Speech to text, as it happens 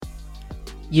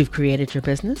You've created your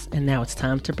business and now it's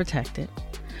time to protect it.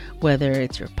 Whether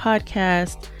it's your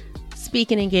podcast,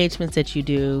 speaking engagements that you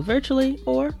do virtually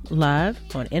or live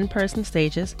on in-person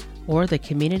stages, or the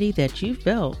community that you've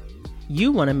built,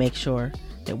 you want to make sure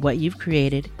that what you've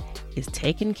created is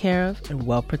taken care of and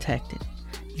well protected.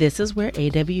 This is where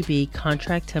AWB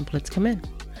contract templates come in.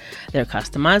 They're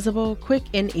customizable, quick,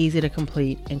 and easy to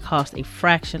complete, and cost a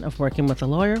fraction of working with a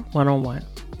lawyer one-on-one.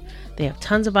 They have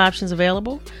tons of options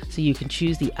available, so you can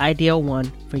choose the ideal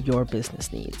one for your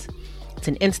business needs. It's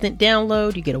an instant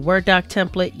download. You get a Word doc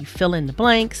template, you fill in the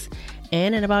blanks,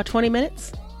 and in about 20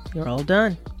 minutes, you're all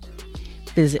done.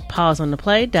 Visit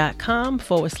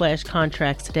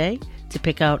pauseontheplay.com/contracts today to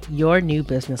pick out your new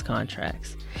business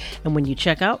contracts. And when you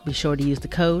check out, be sure to use the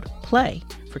code PLAY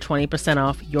for 20%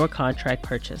 off your contract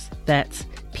purchase. That's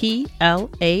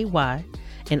PLAY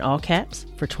in all caps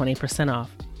for 20%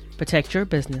 off. Protect your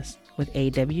business with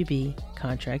AWB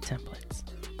contract templates.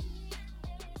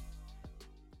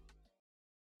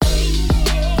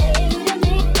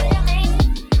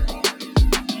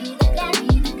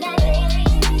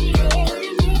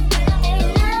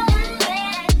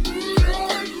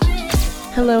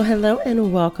 Hello,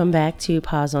 and welcome back to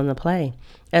Pause on the Play.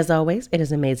 As always, it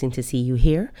is amazing to see you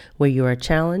here, where you are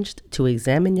challenged to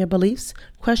examine your beliefs,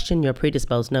 question your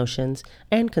predisposed notions,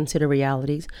 and consider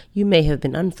realities you may have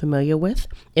been unfamiliar with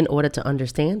in order to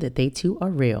understand that they too are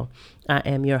real. I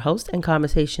am your host and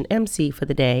conversation MC for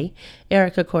the day,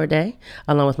 Erica Corday,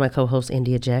 along with my co-host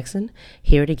India Jackson,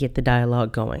 here to get the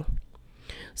dialogue going.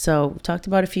 So, we talked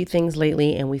about a few things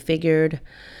lately, and we figured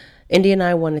India and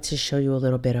I wanted to show you a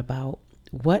little bit about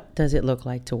what does it look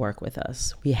like to work with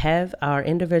us? We have our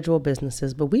individual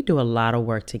businesses, but we do a lot of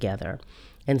work together.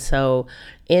 And so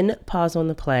in Pause on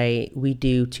the Play, we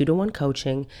do 2-to-1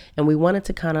 coaching, and we wanted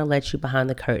to kind of let you behind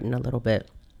the curtain a little bit.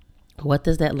 What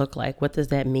does that look like? What does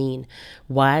that mean?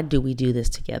 Why do we do this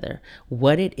together?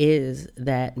 What it is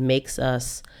that makes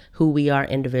us who we are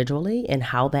individually, and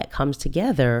how that comes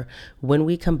together when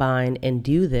we combine and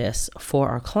do this for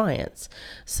our clients.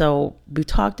 So we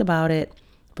talked about it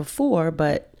before,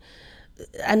 but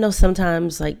I know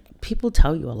sometimes people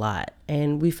tell you a lot,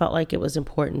 and we felt like it was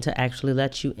important to actually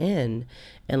let you in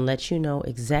and let you know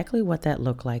exactly what that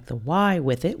looked like, the why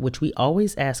with it, which we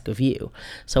always ask of you.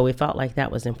 So we felt like that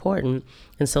was important.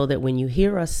 And so that when you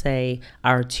hear us say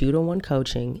our 2-to-1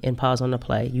 coaching in Pause on the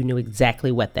Play, you knew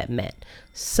exactly what that meant.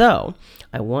 So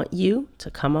I want you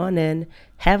to come on in,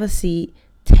 have a seat,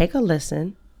 take a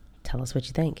listen, tell us what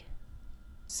you think.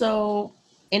 So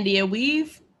India,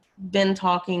 we've been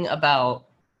talking about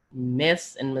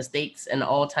myths and mistakes and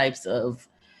all types of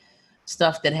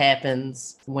stuff that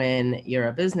happens when you're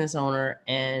a business owner.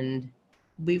 And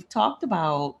we've talked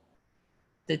about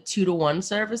the 2-to-1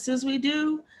 services we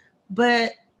do,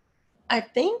 but I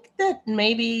think that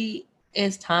maybe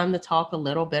it's time to talk a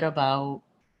little bit about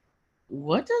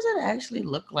what does it actually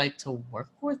look like to work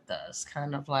with us,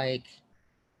 kind of like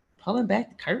pulling back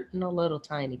the curtain a little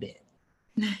tiny bit.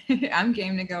 I'm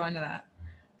game to go into that.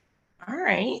 All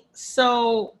right.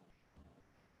 So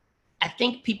I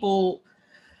think people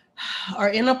are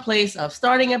in a place of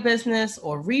starting a business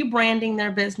or rebranding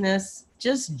their business,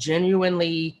 just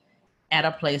genuinely at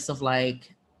a place of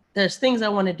there's things I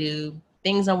want to do,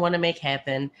 things I want to make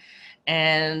happen.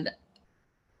 And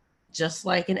just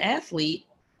like an athlete,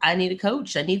 I need a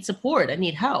coach, I need support, I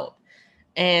need help.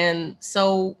 And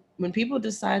so when people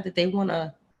decide that they want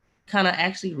to kind of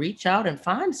actually reach out and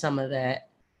find some of that,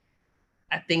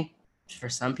 I think for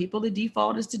some people, the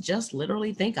default is to just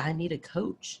literally think I need a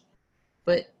coach,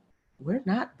 but we're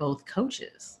not both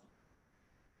coaches.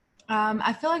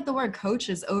 I feel like the word coach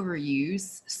is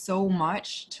overused so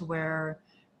much to where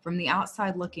from the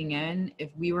outside looking in, if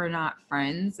we were not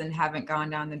friends and haven't gone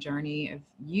down the journey of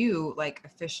you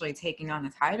officially taking on the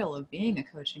title of being a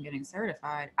coach and getting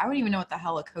certified, I wouldn't even know what the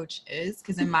hell a coach is.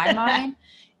 Because in my mind,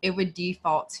 it would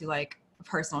default to a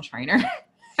personal trainer.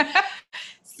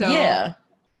 So yeah.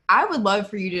 I would love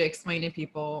for you to explain to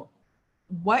people,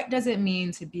 what does it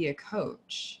mean to be a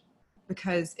coach?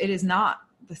 Because it is not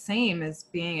the same as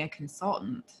being a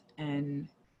consultant. And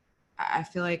I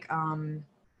feel like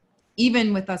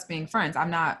even with us being friends,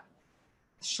 I'm not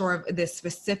sure of the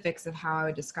specifics of how I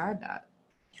would describe that.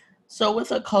 So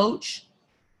with a coach,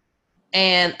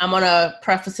 and I'm going to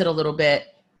preface it a little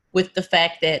bit with the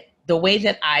fact that the way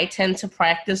that I tend to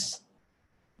practice,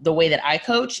 the way that I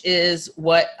coach is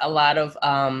what a lot of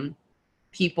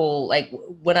people,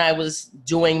 when I was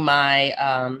doing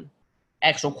my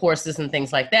actual courses and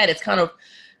things like that, it's kind of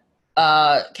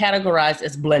categorized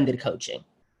as blended coaching,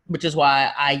 which is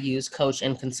why I use coach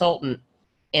and consultant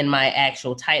in my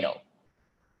actual title.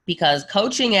 Because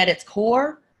coaching at its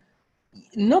core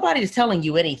nobody is telling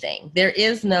you anything. There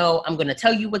is no, I'm going to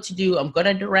tell you what to do. I'm going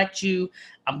to direct you.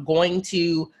 I'm going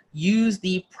to use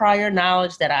the prior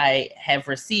knowledge that I have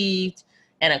received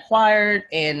and acquired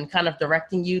and kind of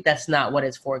directing you. That's not what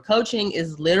it's for. Coaching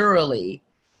is literally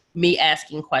me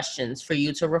asking questions for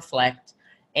you to reflect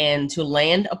and to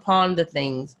land upon the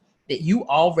things that you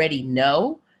already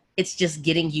know. It's just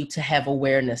getting you to have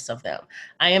awareness of them.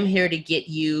 I am here to get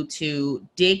you to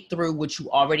dig through what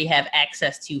you already have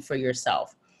access to for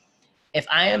yourself. If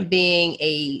I am being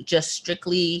a just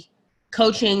strictly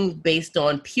coaching based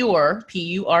on pure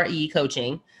Pure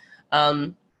coaching,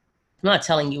 I'm not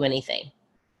telling you anything.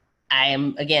 I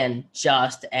am, again,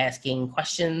 just asking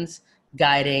questions,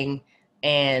 guiding,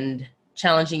 and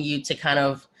challenging you to kind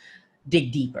of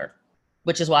dig deeper,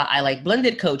 which is why I like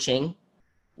blended coaching,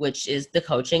 which is the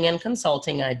coaching and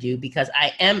consulting I do, because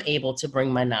I am able to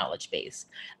bring my knowledge base.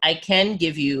 I can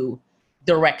give you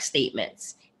direct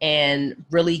statements and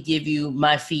really give you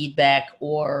my feedback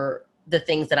or the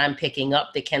things that I'm picking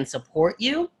up that can support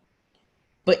you.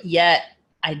 But yet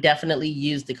I definitely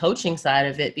use the coaching side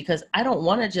of it because I don't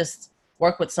want to just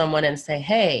work with someone and say,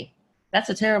 hey, that's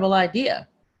a terrible idea.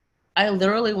 I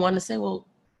literally want to say, well,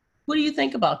 what do you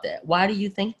think about that? Why do you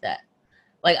think that?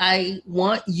 Like, I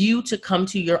want you to come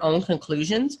to your own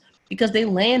conclusions because they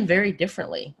land very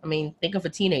differently. I mean, think of a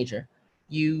teenager.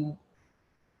 You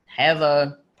have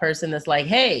a person that's like,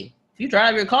 hey, if you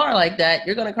drive your car like that,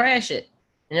 you're going to crash it.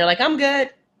 And you're like, I'm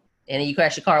good. And then you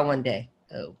crash your car one day.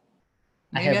 Oh,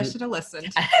 maybe I should have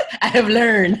listened. I have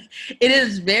learned it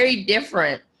is very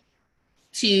different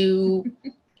to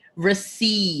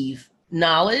receive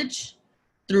knowledge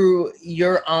through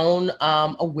your own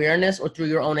awareness or through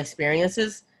your own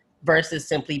experiences versus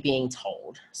simply being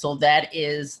told. So that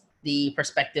is the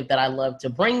perspective that I love to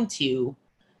bring to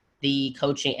the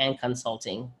coaching and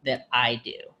consulting that I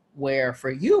do. Where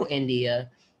for you, India,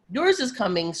 yours is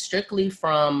coming strictly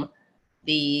from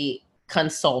the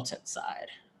consultant side.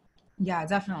 Yeah,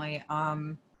 definitely.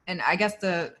 And I guess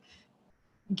to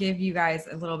give you guys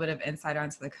a little bit of insight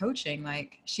onto the coaching,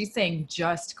 like she's saying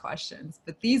just questions,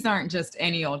 but these aren't just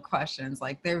any old questions.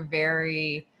 Like they're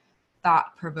very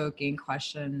thought-provoking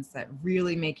questions that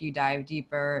really make you dive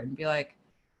deeper and be like,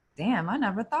 damn, I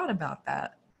never thought about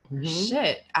that. Mm-hmm.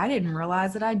 Shit, I didn't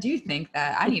realize that I do think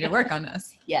that. I need to work on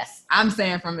this. Yes. I'm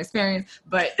saying from experience,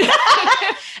 but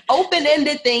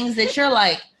open-ended things that you're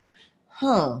like,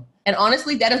 huh. And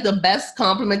honestly, that is the best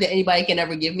compliment that anybody can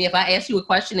ever give me. If I ask you a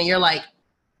question and you're like,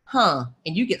 huh,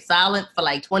 and you get silent for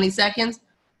like 20 seconds,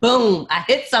 boom, I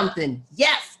hit something.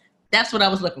 Yes, that's what I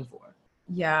was looking for.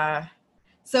 Yeah.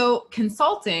 So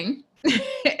consulting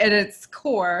at its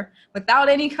core, without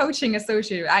any coaching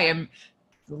associated,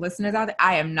 the listeners out there,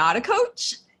 I am not a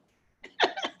coach.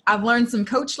 I've learned some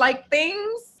coach-like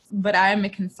things, but I am a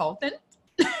consultant.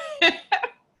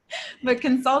 But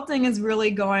consulting is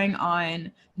really going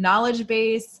on knowledge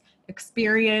base,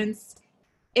 experience.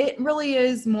 It really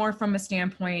is more from a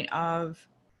standpoint of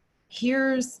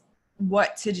here's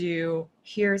what to do,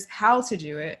 here's how to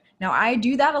do it. Now, I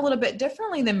do that a little bit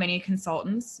differently than many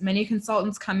consultants. Many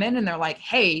consultants come in and they're like,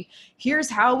 hey, here's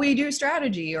how we do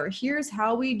strategy, or here's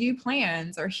how we do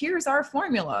plans, or here's our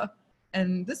formula,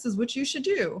 and this is what you should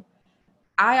do.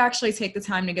 I actually take the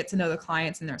time to get to know the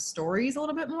clients and their stories a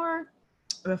little bit more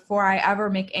before I ever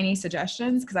make any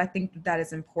suggestions, because I think that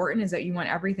is important, is that you want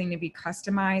everything to be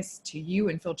customized to you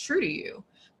and feel true to you.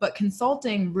 But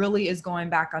consulting really is going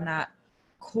back on that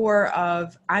core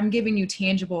of I'm giving you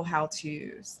tangible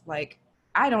how-tos. Like,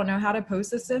 I don't know how to post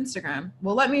this to Instagram.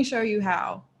 Well, let me show you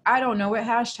how. I don't know what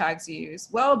hashtags to use.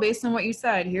 Well, based on what you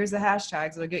said, here's the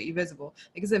hashtags that'll get you visible.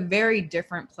 Like, it's a very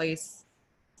different place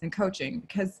than coaching,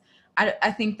 because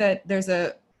I think that there's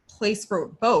a place for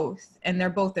both and they're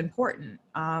both important.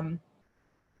 And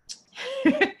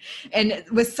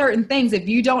with certain things, if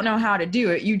you don't know how to do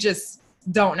it, you just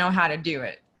don't know how to do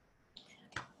it.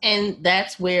 And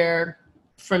that's where,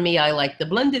 for me, I like the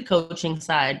blended coaching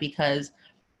side, because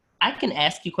I can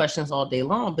ask you questions all day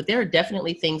long, but there are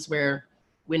definitely things where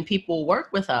when people work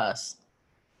with us,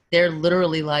 they're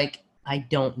literally like, I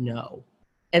don't know.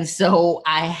 And so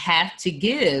I have to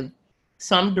give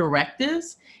some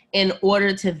directives in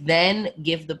order to then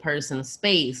give the person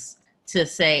space to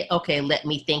say, okay, let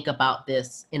me think about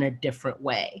this in a different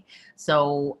way.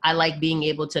 So I like being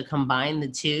able to combine the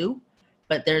two,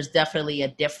 but there's definitely a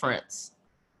difference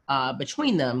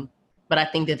between them. But I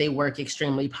think that they work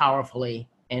extremely powerfully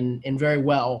and very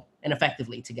well and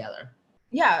effectively together.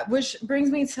 Yeah, which brings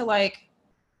me to like,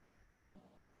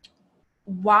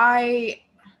 why,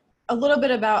 a little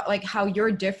bit about like how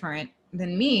you're different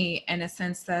than me, in a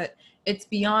sense that it's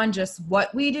beyond just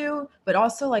what we do, but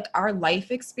also like our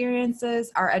life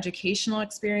experiences, our educational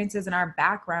experiences, and our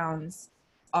backgrounds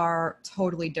are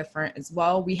totally different as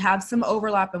well. We have some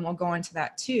overlap, and we'll go into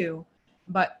that too.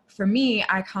 But for me,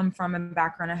 I come from a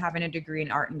background of having a degree in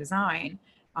art and design.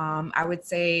 I would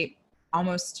say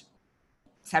almost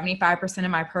 75%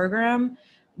 of my program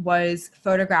was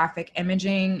photographic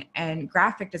imaging and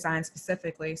graphic design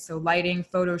specifically. So lighting,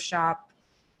 Photoshop,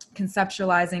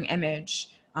 conceptualizing image,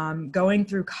 going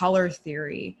through color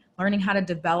theory, learning how to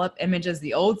develop images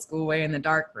the old school way in the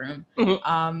darkroom,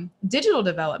 digital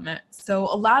development. So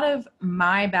a lot of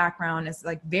my background is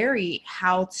like very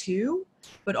how to,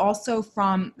 but also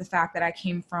from the fact that I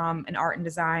came from an art and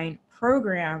design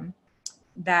program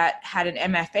that had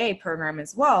an MFA program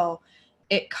as well.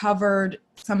 It covered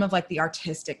some of like the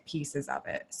artistic pieces of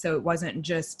it. So it wasn't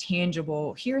just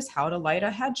tangible, here's how to light a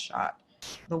headshot,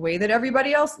 the way that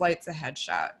everybody else lights a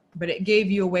headshot, but it gave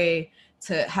you a way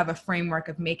to have a framework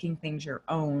of making things your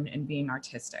own and being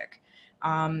artistic.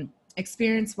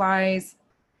 Experience-wise,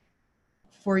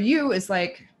 for you is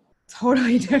like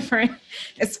totally different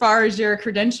as far as your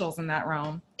credentials in that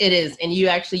realm. It is. And you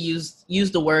actually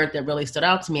used the word that really stood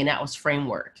out to me, and that was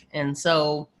framework. And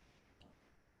so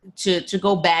to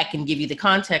go back and give you the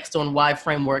context on why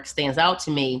framework stands out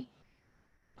to me,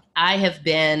 I have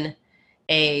been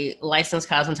a licensed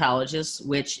cosmetologist,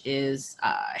 which is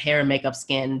hair and makeup,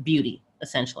 skin, beauty,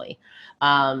 essentially.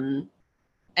 And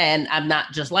I'm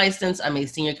not just licensed, I'm a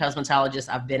senior cosmetologist.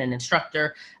 I've been an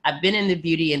instructor. I've been in the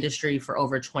beauty industry for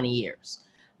over 20 years.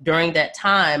 During that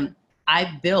time,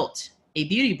 I built a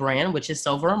beauty brand, which is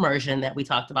Silver Immersion, that we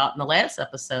talked about in the last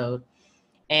episode.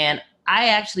 And I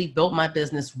actually built my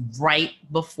business right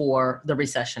before the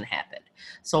recession happened.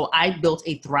 So I built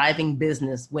a thriving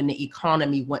business when the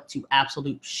economy went to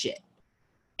absolute shit.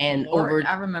 And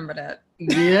I remember that.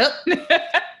 Yep.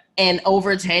 And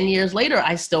over 10 years later,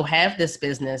 I still have this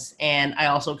business. And I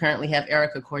also currently have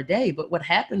Erica Corday. But what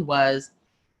happened was,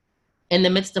 in the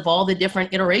midst of all the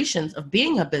different iterations of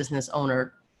being a business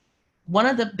owner, one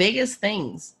of the biggest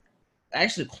things,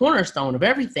 actually cornerstone of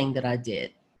everything that I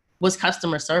did, was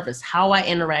customer service, how I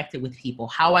interacted with people,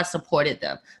 how I supported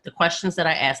them, the questions that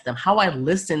I asked them, how I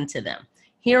listened to them,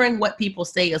 hearing what people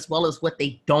say as well as what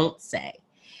they don't say,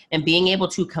 and being able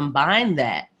to combine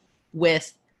that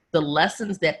with the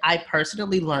lessons that I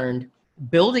personally learned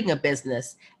building a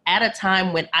business at a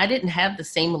time when I didn't have the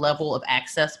same level of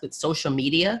access with social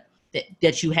media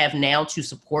that you have now to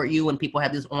support you when people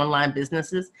have these online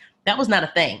businesses. That was not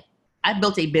a thing. I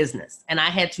built a business, and I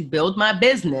had to build my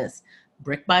business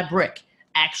brick by brick,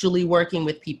 actually working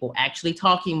with people, actually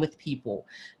talking with people,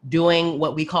 doing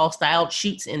what we call styled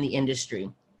shoots in the industry,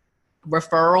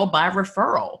 referral by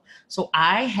referral. So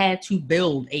I had to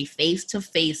build a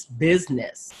face-to-face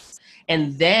business,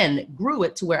 and then grew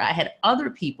it to where I had other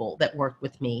people that worked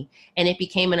with me, and it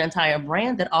became an entire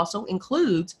brand that also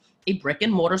includes a brick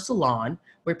and mortar salon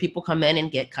where people come in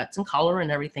and get cuts and color and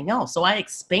everything else. So I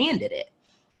expanded it.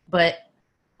 But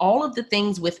all of the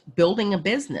things with building a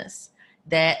business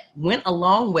that went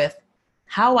along with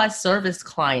how I serviced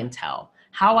clientele,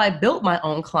 how I built my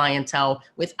own clientele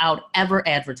without ever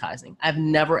advertising. I've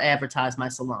never advertised my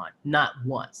salon, not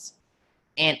once.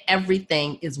 And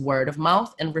everything is word of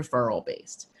mouth and referral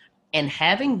based. And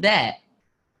having that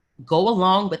go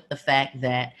along with the fact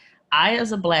that I,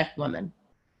 as a Black woman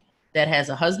that has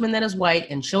a husband that is white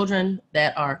and children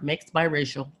that are mixed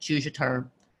biracial, choose your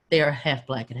term, they are half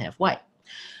Black and half white.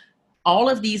 All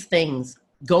of these things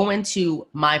go into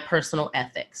my personal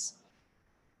ethics: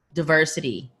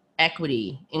 diversity,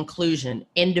 equity, inclusion,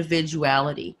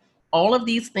 individuality, all of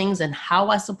these things, and how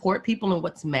I support people and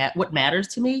what matters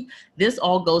to me. This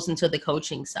all goes into the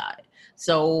coaching side.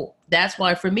 So that's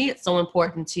why for me, it's so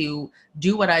important to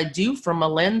do what I do from a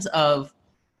lens of,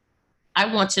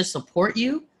 I want to support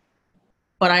you,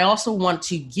 but I also want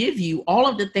to give you all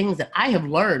of the things that I have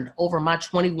learned over my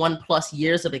 21 plus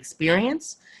years of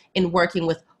experience in working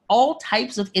with all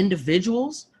types of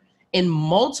individuals in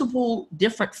multiple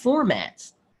different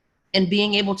formats, and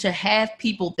being able to have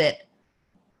people that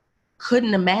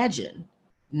couldn't imagine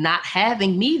not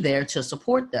having me there to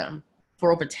support them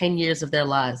for over 10 years of their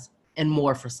lives and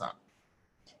more for some.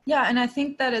 Yeah, and I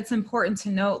think that it's important to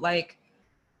note, like,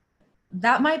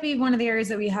 that might be one of the areas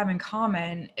that we have in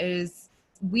common is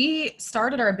we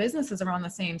started our businesses around the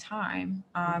same time.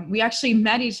 We actually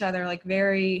met each other like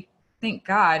thank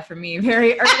God for me,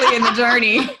 very early in the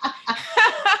journey,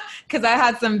 because I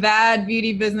had some bad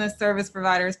beauty business service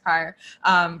providers prior.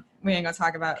 We ain't gonna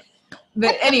talk about it.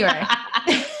 But anyway.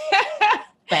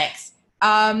 Facts.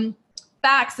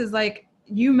 Facts is like,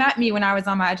 you met me when I was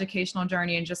on my educational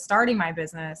journey and just starting my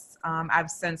business. I've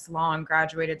since long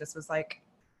graduated. This was like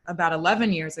about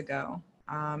 11 years ago.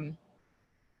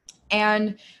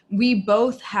 And we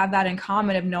both have that in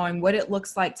common of knowing what it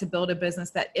looks like to build a business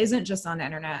that isn't just on the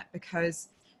internet, because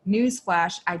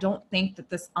newsflash, I don't think that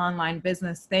this online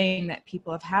business thing that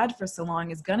people have had for so long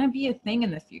is going to be a thing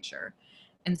in the future.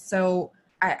 And so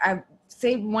I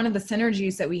say one of the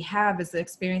synergies that we have is the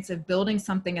experience of building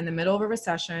something in the middle of a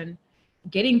recession,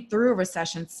 getting through a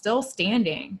recession, still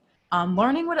standing,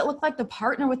 learning what it looked like to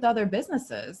partner with other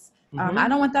businesses. I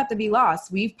don't want that to be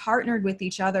lost. We've partnered with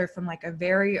each other from like a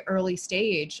very early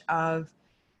stage of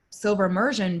Silver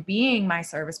Immersion being my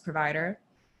service provider,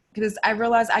 because I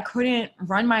realized I couldn't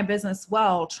run my business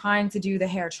well trying to do the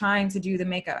hair, trying to do the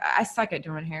makeup. I suck at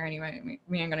doing hair anyway.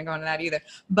 We ain't going to go into that either.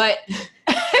 But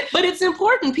but it's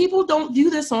important. People don't do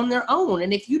this on their own.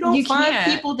 And if you don't find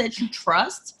people that you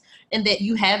trust and that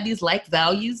you have these like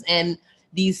values and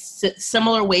these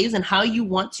similar ways and how you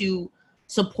want to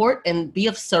support and be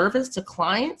of service to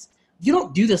clients, you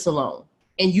don't do this alone.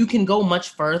 And you can go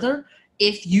much further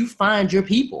if you find your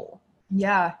people.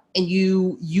 Yeah. And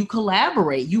you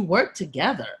collaborate, you work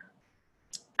together.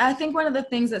 I think one of the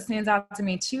things that stands out to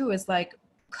me too is like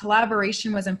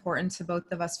collaboration was important to both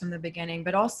of us from the beginning,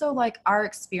 but also like our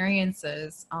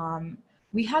experiences.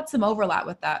 We had some overlap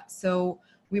with that. So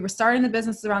we were starting the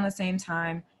business around the same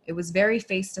time. It was very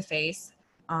face-to-face.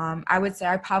 I would say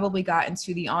I probably got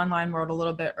into the online world a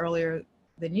little bit earlier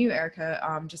than you,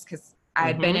 Erica, just because I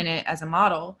had been in it as a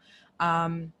model.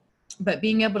 But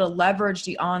being able to leverage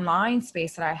the online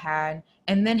space that I had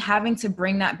and then having to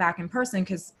bring that back in person,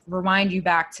 because rewind you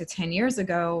back to 10 years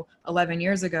ago, 11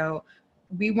 years ago,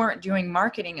 we weren't doing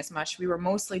marketing as much. We were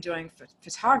mostly doing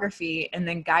photography and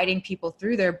then guiding people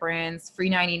through their brands, free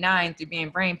 99 through being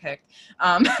brain picked.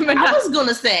 I was going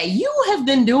to say, you have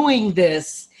been doing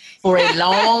this for a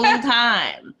long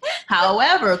time.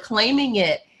 However, claiming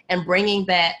it and bringing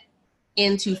that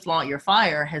into Flaunt Your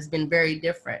Fire has been very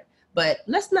different. But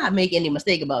let's not make any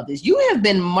mistake about this. You have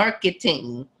been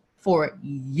marketing for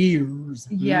years,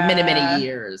 many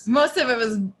years. Most of it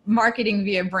was marketing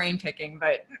via brain picking,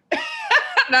 but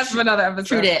that's another episode.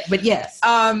 True that, but yes.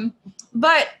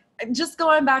 But just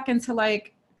going back into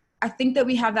like, I think that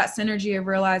we have that synergy of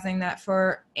realizing that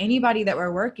for anybody that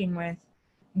we're working with,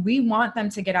 we want them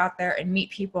to get out there and meet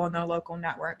people in their local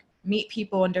network, meet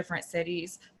people in different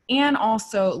cities, and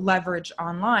also leverage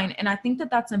online. And I think that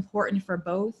that's important for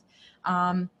both.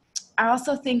 I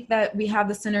also think that we have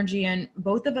the synergy, and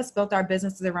both of us built our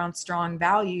businesses around strong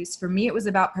values. For me, it was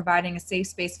about providing a safe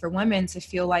space for women to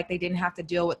feel like they didn't have to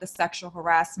deal with the sexual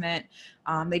harassment.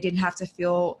 They didn't have to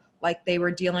feel like they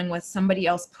were dealing with somebody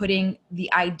else putting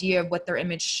the idea of what their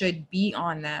image should be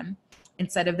on them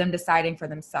instead of them deciding for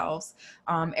themselves.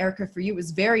 Erica, for you,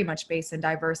 was very much based in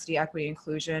diversity, equity,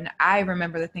 inclusion. I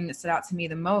remember the thing that stood out to me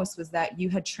the most was that you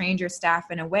had trained your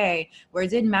staff in a way where it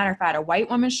didn't matter if I had a white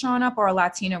woman showing up or a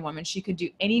Latina woman. She could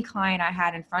do any client I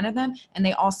had in front of them, and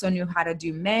they also knew how to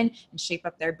do men and shape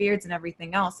up their beards and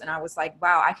everything else. And I was like,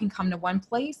 wow, I can come to one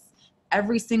place.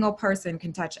 Every single person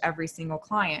can touch every single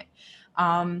client.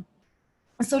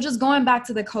 So just going back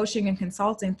to the coaching and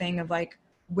consulting thing of like,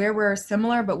 where we're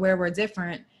similar, but where we're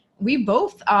different. We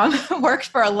both worked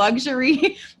for a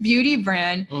luxury beauty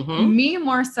brand, me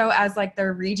more so as like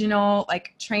their regional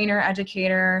like trainer,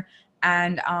 educator,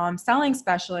 and selling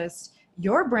specialist.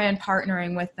 Your brand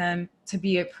partnering with them to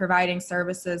be providing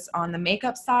services on the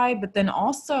makeup side, but then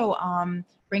also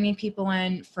bringing people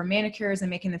in for manicures and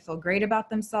making them feel great about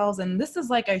themselves. And this is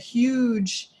like a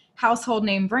huge household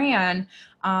name brand.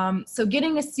 So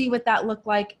getting to see what that looked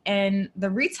like in the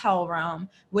retail realm,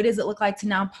 what does it look like to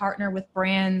now partner with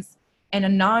brands in a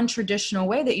non-traditional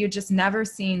way that you're just never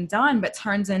seen done, but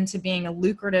turns into being a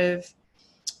lucrative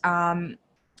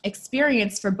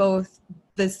experience for both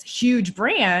this huge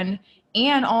brand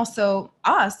and also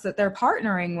us that they're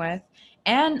partnering with,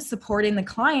 and supporting the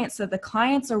clients so the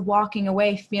clients are walking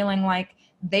away feeling like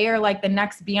they are like the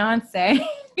next Beyonce.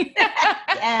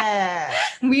 Yeah.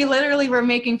 We literally were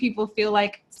making people feel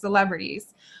like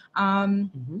celebrities.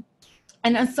 And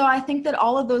so I think that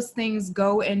all of those things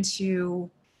go into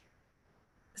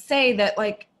say that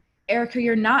like, Erica,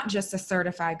 you're not just a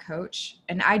certified coach,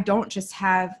 and I don't just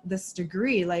have this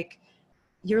degree. Like,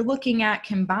 you're looking at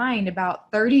combined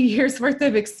about 30 years worth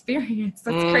of experience.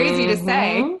 That's crazy to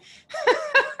say.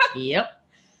 Yep.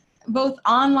 Both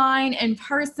online, in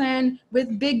person,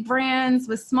 with big brands,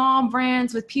 with small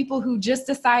brands, with people who just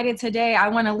decided today, I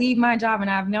want to leave my job and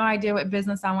I have no idea what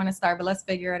business I want to start, but let's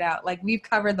figure it out. Like, we've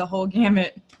covered the whole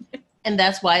gamut. And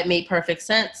that's why it made perfect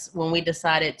sense when we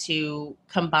decided to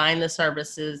combine the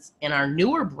services in our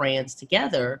newer brands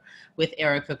together with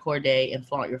Erica Corday and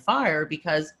Flaunt Your Fire,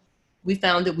 because we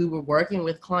found that we were working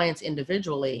with clients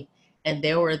individually, and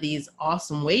there were these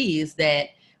awesome ways that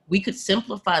we could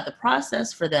simplify the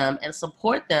process for them and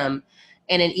support them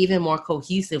in an even more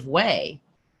cohesive way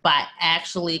by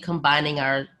actually combining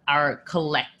our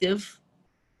collective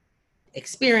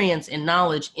experience and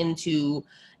knowledge into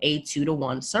a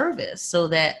 2-to-1 service so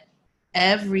that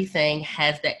everything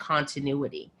has that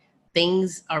continuity.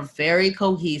 Things are very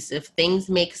cohesive, things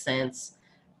make sense,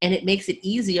 and it makes it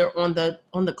easier on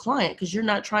the client, because you're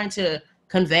not trying to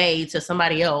convey to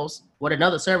somebody else what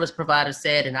another service provider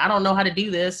said, and I don't know how to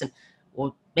do this, and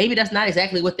well, maybe that's not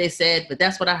exactly what they said, but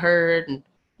that's what I heard. And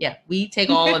yeah, we take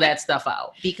all of that stuff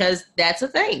out because that's a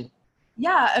thing.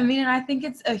 Yeah, I mean, and I think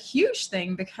it's a huge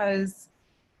thing because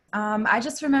I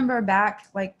just remember back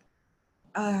like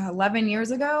 11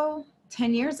 years ago,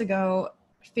 10 years ago,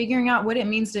 figuring out what it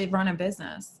means to run a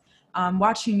business.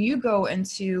 Watching you go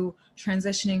into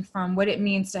transitioning from what it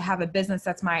means to have a business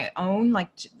that's my own, like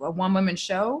a one-woman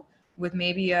show with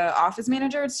maybe a office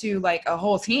manager, to like a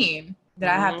whole team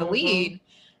that I have to lead.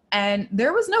 And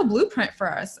there was no blueprint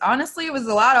for us. Honestly, it was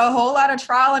a whole lot of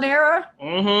trial and error.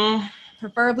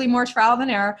 Preferably more trial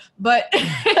than error, but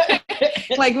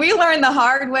like we learned the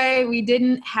hard way. We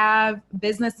didn't have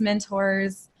business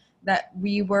mentors that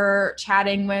we were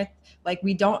chatting with. Like,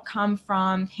 we don't come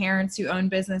from parents who own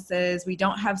businesses. We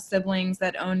don't have siblings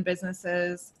that own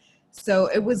businesses. So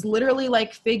it was literally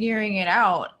like figuring it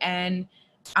out. And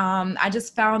I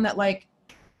just found that like,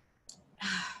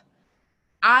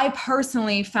 I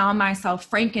personally found myself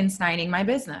Frankensteining my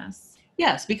business.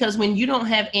 Yes, because when you don't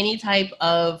have any type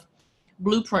of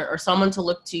blueprint or someone to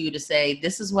look to say,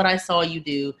 this is what I saw you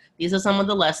do, these are some of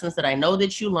the lessons that I know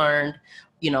that you learned,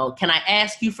 you know, can I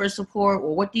ask you for support,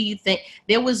 or what do you think?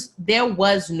 There was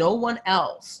no one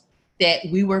else that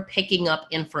we were picking up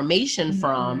information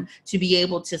from to be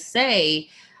able to say,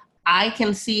 I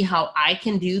can see how I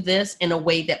can do this in a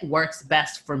way that works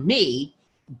best for me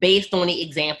based on the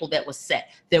example that was set.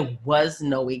 There was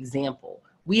no example.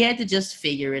 We had to just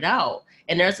figure it out.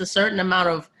 And there's a certain amount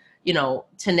of, you know,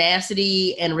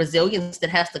 tenacity and resilience that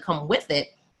has to come with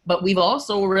it. But we've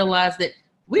also realized that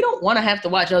we don't want to have to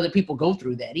watch other people go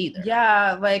through that either.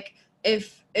 Yeah, like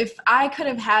if I could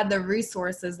have had the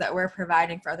resources that we're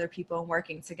providing for other people and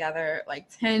working together like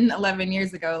 10, 11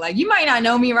 years ago, like you might not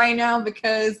know me right now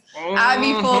because I'd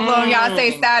be full blown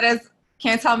Yase status,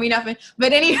 can't tell me nothing.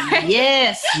 But anyway.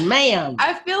 Yes, ma'am.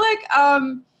 I feel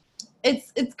like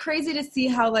it's crazy to see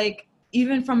how like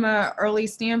even from an early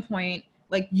standpoint,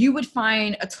 like you would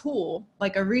find a tool,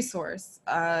 like a resource.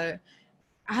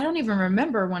 I don't even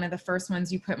remember one of the first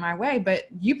ones you put my way, but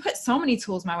you put so many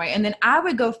tools my way. And then I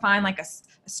would go find like a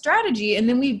strategy, and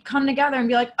then we'd come together and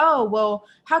be like, oh, well,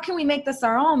 how can we make this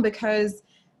our own? Because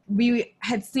we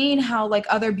had seen how like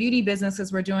other beauty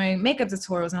businesses were doing makeup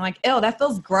tutorials, and like, ew, that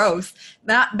feels gross.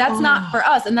 That's not for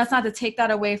us. And that's not to take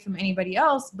that away from anybody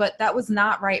else, but that was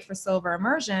not right for Silver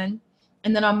Immersion.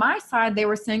 And then on my side, they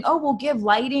were saying, oh, we'll give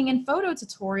lighting and photo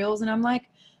tutorials. And I'm like,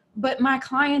 but my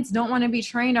clients don't want to be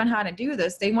trained on how to do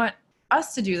this. They want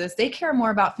us to do this. They care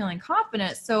more about feeling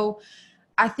confident. So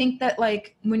I think that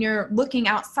like when you're looking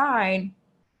outside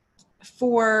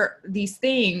for these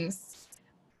things,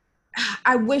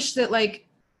 I wish that like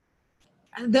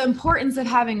the importance of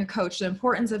having a coach, the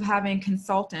importance of having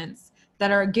consultants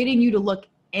that are getting you to look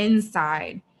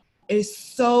inside is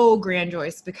so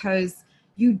grandiose, because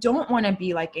you don't want to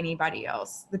be like anybody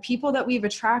else. The people that we've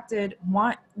attracted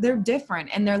they're different,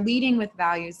 and they're leading with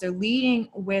values. They're leading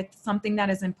with something that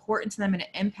is important to them and an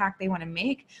impact they want to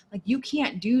make. Like you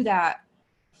can't do that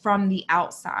from the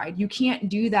outside. You can't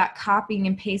do that copying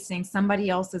and pasting somebody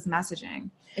else's messaging.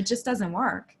 It just doesn't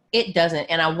work. It doesn't.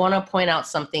 And I want to point out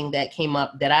something that came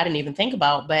up that I didn't even think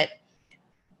about, but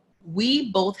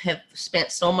we both have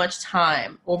spent so much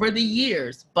time over the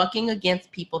years bucking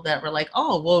against people that were like,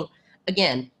 oh, well,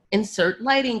 again, insert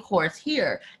lighting course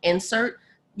here, insert,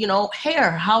 you know,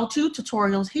 hair, how-to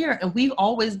tutorials here. And we've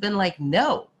always been like,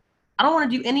 no, I don't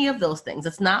want to do any of those things.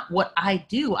 It's not what I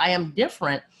do. I am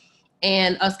different.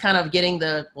 And us kind of getting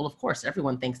well, of course,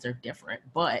 everyone thinks they're different,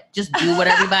 but just do what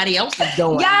everybody else is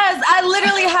doing. Yes, I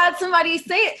literally had somebody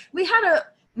say it. We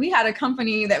had a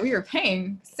company that we were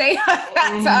paying say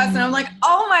that to us. And I'm like,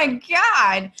 oh my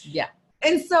God. Yeah.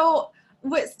 And so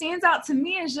what stands out to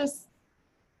me is just,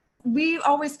 we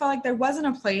always felt like there wasn't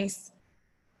a place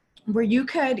where you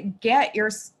could get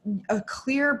a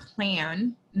clear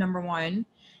plan, number one,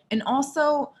 and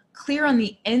also clear on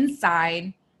the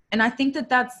inside. And I think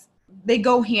that they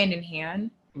go hand in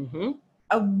hand. Mm-hmm.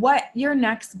 What your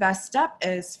next best step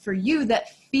is for you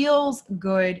that feels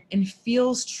good and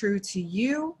feels true to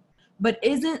you, but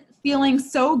isn't feeling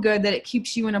so good that it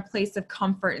keeps you in a place of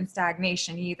comfort and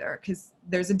stagnation either, because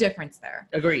there's a difference there.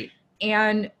 Agreed.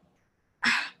 And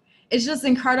it's just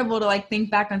incredible to like think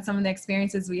back on some of the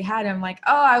experiences we had. I'm like,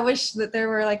 oh, I wish that there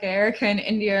were like Erica in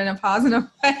India and a positive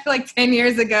like 10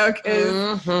 years ago,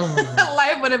 because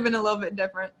life would have been a little bit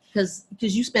different. Because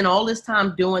you spend all this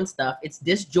time doing stuff, it's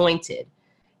disjointed,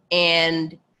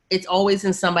 and it's always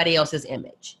in somebody else's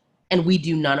image. And we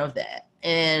do none of that.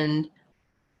 And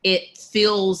it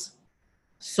feels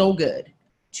so good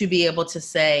to be able to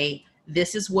say,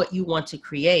 this is what you want to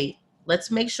create. Let's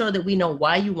make sure that we know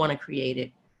why you want to create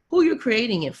it, who you're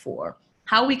creating it for,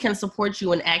 how we can support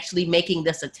you in actually making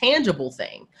this a tangible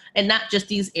thing, and not just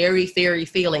these airy-fairy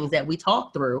feelings that we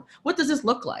talk through. What does this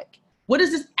look like? What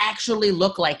does this actually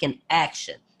look like in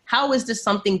action? How is this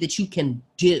something that you can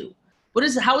do?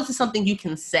 How is this something you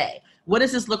can say? What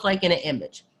does this look like in an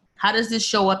image? How does this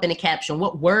show up in a caption?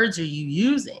 What words are you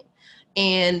using?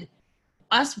 And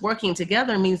us working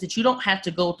together means that you don't have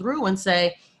to go through and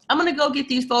say, I'm going to go get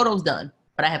these photos done,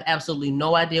 but I have absolutely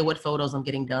no idea what photos I'm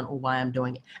getting done or why I'm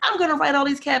doing it. I'm going to write all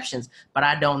these captions, but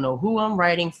I don't know who I'm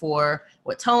writing for,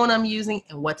 what tone I'm using,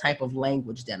 and what type of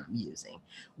language that I'm using.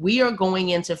 We are going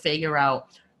in to figure out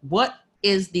what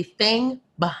is the thing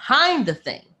behind the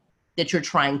thing that you're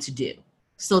trying to do,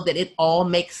 so that it all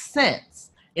makes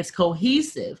sense. It's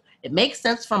cohesive. It makes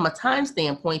sense from a time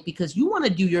standpoint, because you want to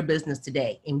do your business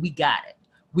today, and we got it.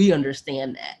 We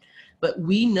understand that. But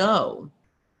we know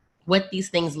what these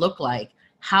things look like,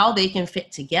 how they can fit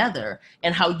together,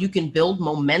 and how you can build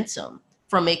momentum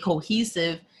from a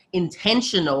cohesive,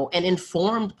 intentional, and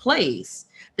informed place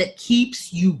that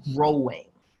keeps you growing.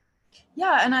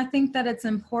 Yeah, and I think that it's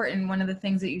important. One of the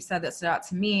things that you said that stood out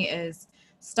to me is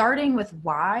starting with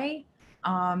why.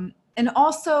 And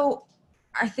also,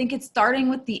 I think it's starting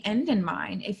with the end in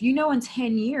mind. If you know in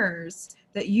 10 years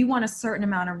that you want a certain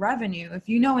amount of revenue, if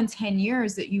you know in 10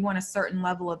 years that you want a certain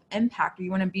level of impact, or you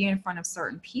want to be in front of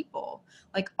certain people,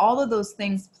 like all of those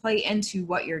things play into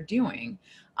what you're doing.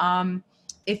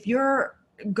 If you're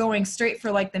going straight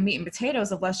for like the meat and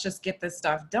potatoes of let's just get this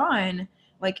stuff done,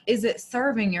 like, is it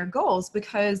serving your goals?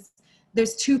 Because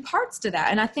there's two parts to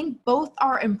that. And I think both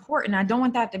are important. I don't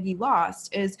want that to be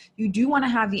lost. Is you do want to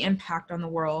have the impact on the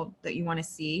world that you want to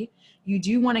see. You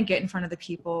do want to get in front of the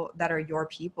people that are your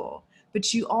people,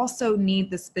 but you also need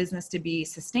this business to be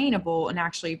sustainable and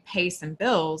actually pay some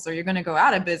bills, or you're going to go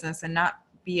out of business and not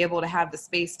be able to have the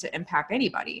space to impact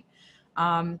anybody.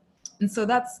 And so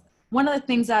that's one of the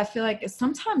things that I feel like is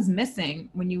sometimes missing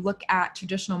when you look at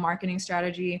traditional marketing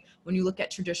strategy, when you look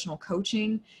at traditional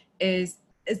coaching, is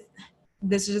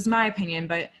this is just my opinion,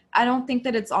 but I don't think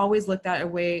that it's always looked at a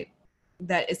way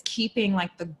that is keeping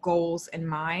like the goals in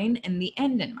mind and the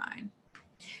end in mind.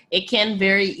 It can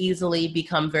very easily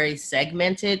become very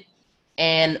segmented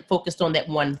and focused on that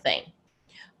one thing.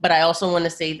 But I also want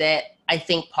to say that I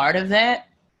think part of that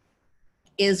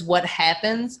is what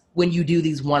happens when you do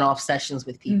these one-off sessions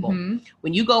with people. Mm-hmm.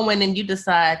 When you go in and you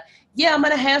decide, yeah, I'm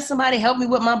going to have somebody help me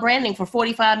with my branding for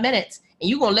 45 minutes, and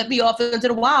you're going to let me off into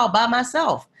the wild by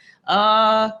myself.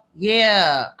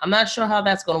 Yeah, I'm not sure how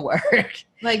that's going to work.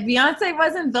 Like Beyonce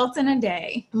wasn't built in a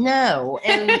day. No.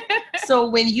 And so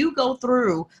when you go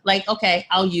through, like, okay,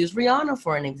 I'll use Rihanna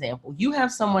for an example. You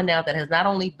have someone now that has not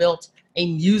only built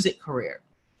a music career,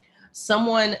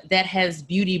 someone that has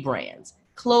beauty brands,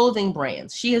 clothing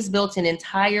brands. She has built an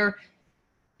entire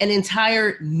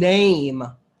name,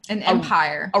 an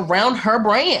empire around her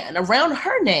brand, around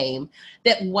her name,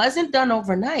 that wasn't done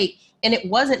overnight. And it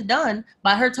wasn't done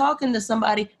by her talking to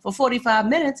somebody for 45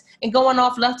 minutes and going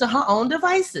off left to her own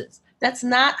devices. That's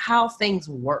not how things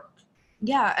work.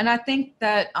 Yeah. And I think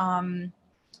that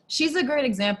she's a great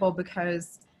example,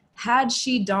 because had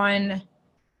she done,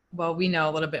 well, we know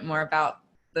a little bit more about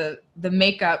the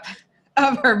makeup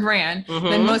of her brand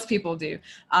than most people do.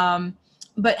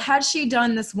 But had she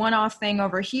done this one-off thing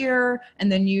over here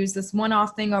and then used this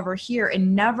one-off thing over here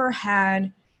and never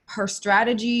had her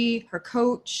strategy, her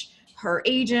coach, her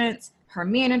agents, her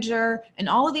manager, and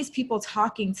all of these people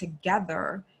talking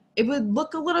together, it would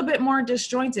look a little bit more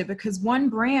disjointed, because one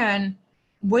brand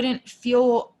wouldn't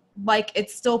feel like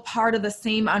it's still part of the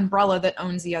same umbrella that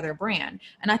owns the other brand.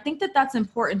 And I think that that's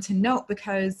important to note,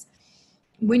 because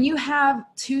when you have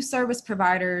two service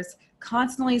providers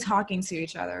constantly talking to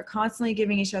each other, constantly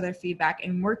giving each other feedback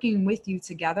and working with you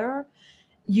together,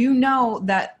 you know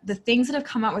that the things that have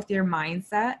come up with your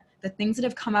mindset, the things that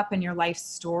have come up in your life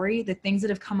story, the things that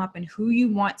have come up in who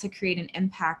you want to create an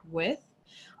impact with,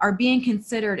 are being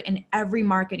considered in every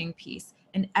marketing piece,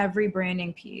 in every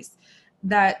branding piece,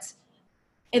 that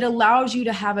it allows you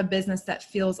to have a business that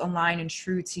feels aligned and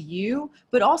true to you.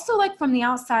 But also, like, from the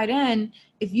outside in,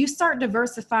 if you start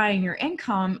diversifying your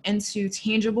income into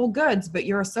tangible goods, but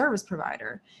you're a service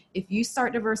provider, if you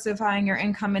start diversifying your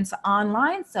income into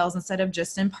online sales instead of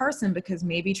just in person, because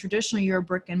maybe traditionally you're a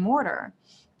brick and mortar,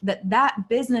 that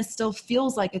business still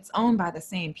feels like it's owned by the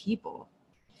same people.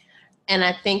 And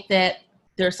I think that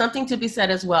there's something to be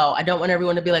said as well. I don't want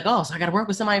everyone to be like, oh, so I got to work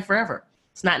with somebody forever.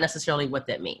 It's not necessarily what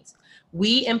that means.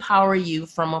 We empower you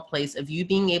from a place of you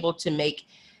being able to make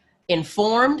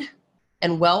informed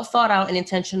and well thought out and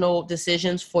intentional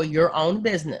decisions for your own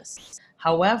business.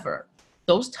 However,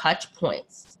 those touch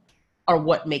points are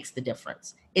what makes the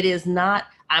difference. It is not,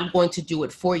 I'm going to do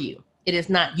it for you. It is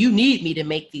not, you need me to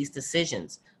make these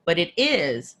decisions, but it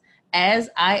is, as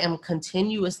I am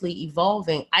continuously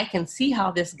evolving, I can see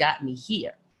how this got me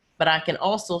here, but I can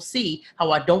also see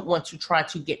how I don't want to try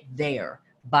to get there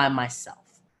by myself.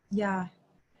 Yeah,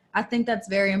 I think that's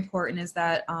very important, is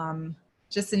that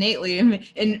just innately,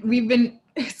 and we've been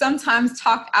sometimes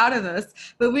talked out of this,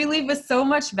 but we leave with so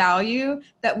much value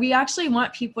that we actually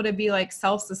want people to be like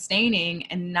self-sustaining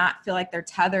and not feel like they're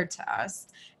tethered to us.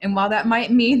 And while that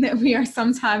might mean that we are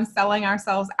sometimes selling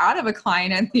ourselves out of a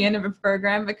client at the end of a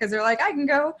program because they're like, I can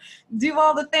go do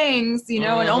all the things, and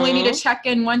only need to check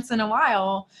in once in a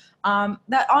while,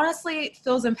 that honestly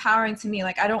feels empowering to me.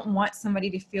 Like, I don't want somebody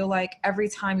to feel like every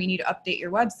time you need to update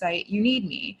your website, you need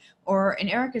me. Or in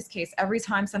Erica's case, every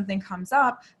time something comes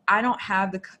up, I don't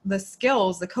have the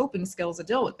skills, the coping skills to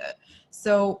deal with it.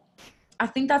 So I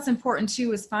think that's important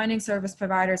too, is finding service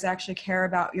providers that actually care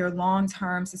about your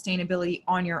long-term sustainability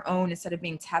on your own instead of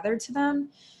being tethered to them.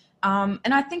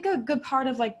 And I think a good part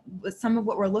of like some of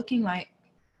what we're looking like,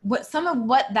 what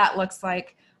that looks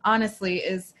like, honestly,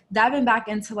 is diving back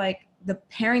into like the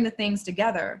pairing the things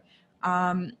together.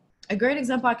 A great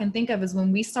example I can think of is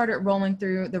when we started rolling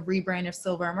through the rebrand of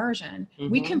Silver Immersion,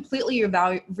 we completely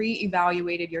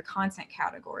reevaluated your content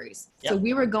categories. Yep. So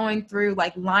we were going through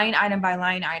like line item by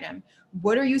line item.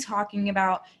 What are you talking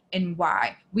about and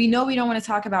why? We know we don't want to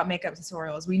talk about makeup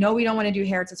tutorials. We know we don't want to do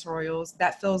hair tutorials.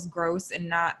 That feels gross and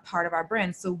not part of our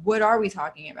brand. So what are we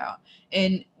talking about?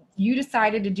 And you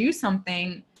decided to do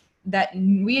something that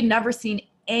we had never seen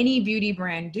any beauty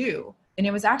brand do. And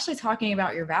it was actually talking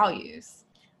about your values.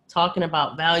 Talking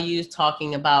about values,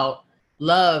 talking about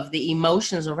love, the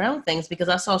emotions around things, because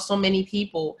I saw so many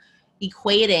people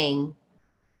equating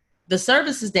the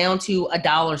services down to a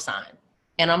dollar sign.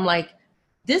 And I'm like,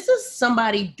 this is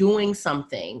somebody doing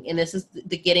something, and this is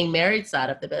the getting married side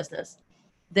of the business,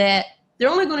 that they're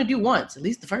only going to do once, at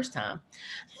least the first time.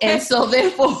 And so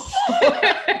therefore,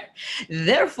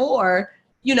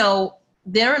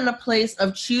 they're in a place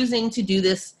of choosing to do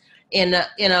this in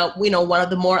a one of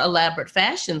the more elaborate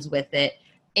fashions with it,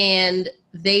 and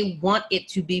they want it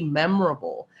to be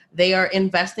memorable. They are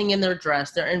investing in their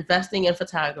dress, they're investing in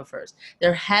photographers,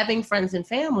 they're having friends and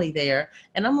family there.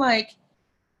 And I'm like,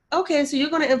 okay, so you're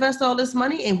going to invest all this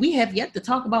money and we have yet to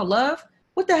talk about love?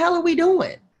 What the hell are we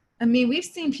doing? I mean, we've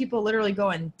seen people literally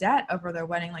go in debt over their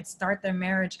wedding, like start their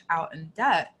marriage out in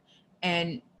debt.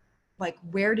 And like,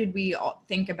 where did we all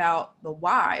think about the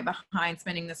why behind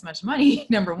spending this much money,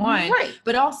 number one? Right.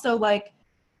 But also, like,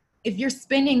 if you're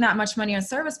spending that much money on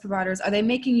service providers, are they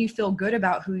making you feel good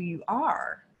about who you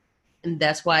are? And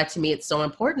that's why, to me, it's so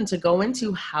important to go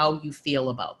into how you feel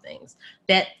about things.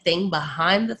 That thing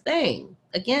behind the thing.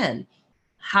 Again,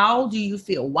 how do you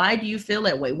feel? Why do you feel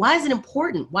that way? Why is it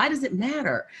important? Why does it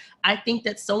matter? I think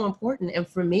that's so important. And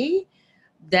for me,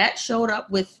 that showed up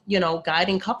with,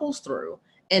 guiding couples through.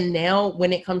 And now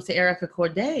when it comes to Erica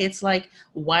Corday, it's like,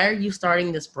 why are you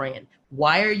starting this brand?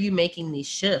 Why are you making these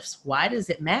shifts? Why does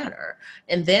it matter?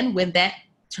 And then when that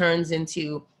turns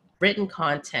into written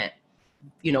content,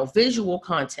 visual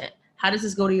content, how does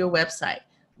this go to your website?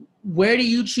 Where do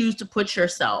you choose to put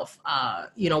yourself?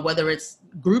 Whether it's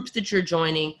groups that you're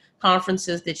joining,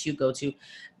 conferences that you go to,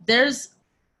 there's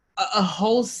a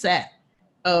whole set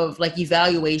of like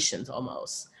evaluations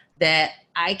almost that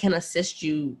I can assist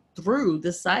you through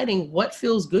deciding what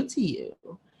feels good to you.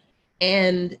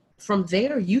 And from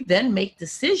there, you then make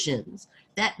decisions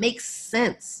that make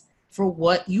sense for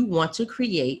what you want to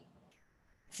create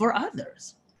for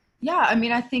others. Yeah, I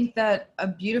mean, I think that a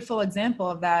beautiful example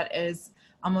of that is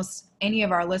almost any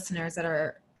of our listeners that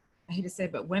are, I hate to say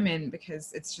it, but women,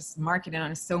 because it's just marketed on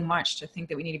us so much to think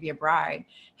that we need to be a bride,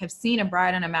 have seen a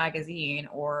bride on a magazine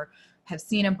or have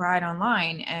seen a bride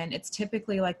online. And it's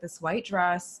typically like this white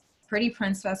dress, pretty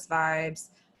princess vibes,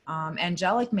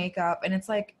 angelic makeup. And it's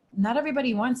like, not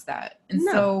everybody wants that. And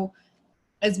so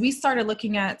as we started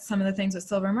looking at some of the things with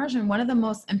silver immersion, one of the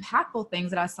most impactful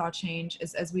things that I saw change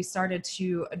is as we started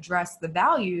to address the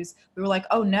values, we were like,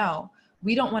 oh no,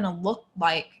 we don't want to look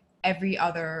like every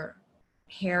other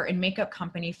hair and makeup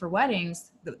company for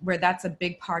weddings, where that's a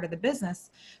big part of the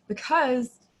business,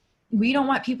 because we don't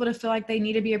want people to feel like they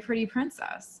need to be a pretty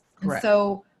princess. Correct. And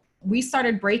so we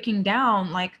started breaking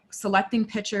down, like selecting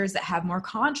pictures that have more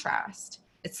contrast.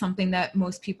 It's something that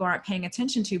most people aren't paying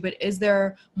attention to, but is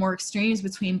there more extremes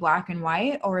between black and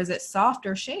white, or is it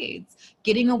softer shades?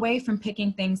 Getting away from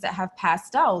picking things that have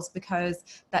pastels, because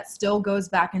that still goes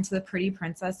back into the pretty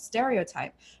princess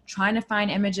stereotype. Trying to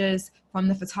find images from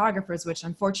the photographers, which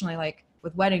unfortunately, like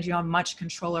with weddings, you don't have much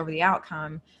control over the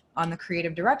outcome on the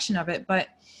creative direction of it, but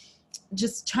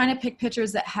just trying to pick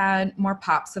pictures that had more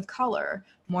pops of color,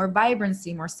 more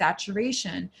vibrancy, more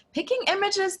saturation, picking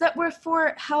images that were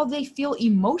for how they feel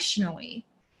emotionally,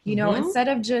 you know, instead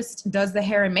of just, does the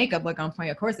hair and makeup look on point?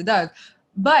 Of course it does.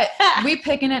 But we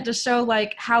picking it to show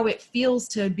like how it feels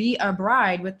to be a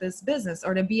bride with this business,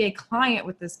 or to be a client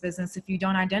with this business if you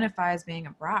don't identify as being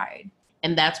a bride.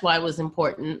 And that's why it was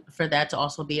important for that to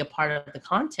also be a part of the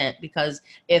content, because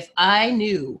if I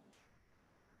knew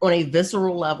on a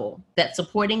visceral level that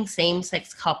supporting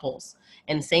same-sex couples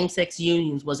and same-sex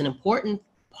unions was an important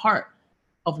part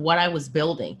of what I was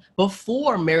building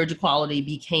before marriage equality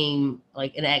became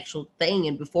like an actual thing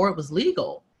and before it was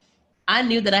legal, I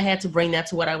knew that I had to bring that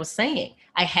to what I was saying.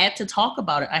 I had to talk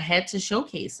about it. I had to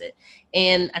showcase it.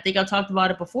 And I think I've talked about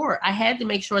it before. I had to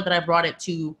make sure that I brought it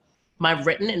to my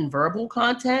written and verbal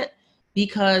content,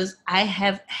 because I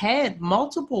have had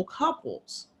multiple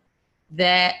couples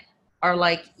that are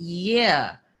like,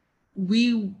 yeah,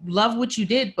 we love what you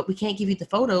did, but we can't give you the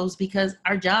photos because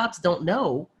our jobs don't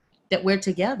know that we're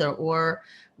together, or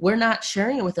we're not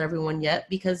sharing it with everyone yet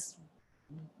because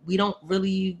we don't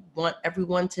really want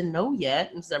everyone to know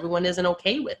yet, and so everyone isn't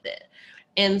okay with it.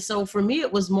 And so for me,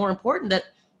 it was more important that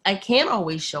I can't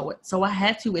always show it, so I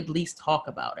had to at least talk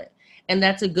about it. And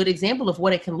that's a good example of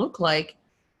what it can look like.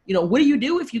 You know, what do you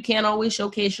do if you can't always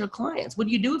showcase your clients? What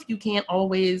do you do if you can't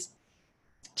always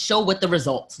show what the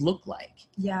results look like?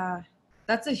 Yeah,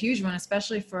 that's a huge one,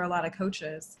 especially for a lot of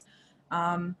coaches.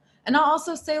 And I'll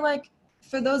also say, like,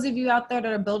 for those of you out there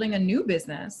that are building a new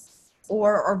business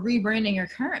or rebranding your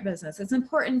current business, it's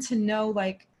important to know,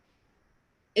 like,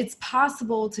 it's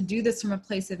possible to do this from a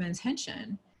place of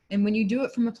intention. And when you do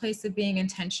it from a place of being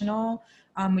intentional,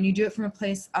 when you do it from a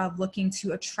place of looking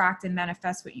to attract and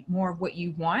manifest more of what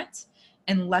you want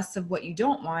and less of what you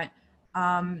don't want,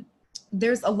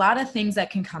 there's a lot of things that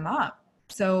can come up.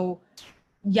 So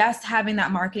yes, having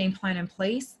that marketing plan in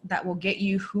place that will get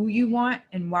you who you want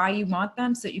and why you want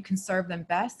them so that you can serve them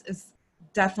best is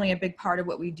definitely a big part of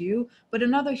what we do. But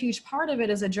another huge part of it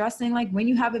is addressing, like, when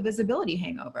you have a visibility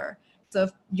hangover. So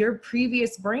if your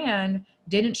previous brand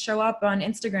didn't show up on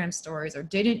Instagram stories, or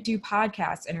didn't do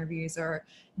podcast interviews, or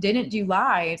didn't do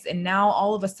lives, and now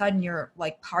all of a sudden you're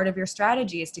like, part of your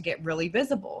strategy is to get really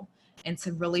visible and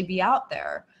to really be out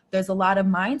there. There's a lot of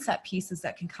mindset pieces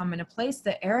that can come into place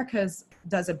that Erica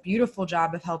does a beautiful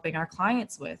job of helping our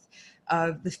clients with,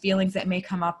 the feelings that may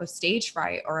come up of stage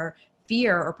fright, or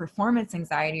fear, or performance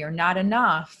anxiety, or not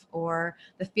enough, or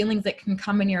the feelings that can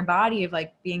come in your body of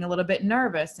like being a little bit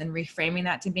nervous and reframing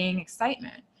that to being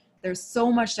excitement. There's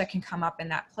so much that can come up in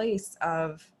that place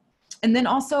of, and then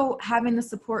also having the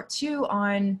support too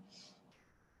on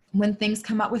when things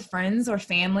come up with friends or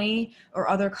family or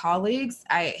other colleagues.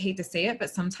 I hate to say it, but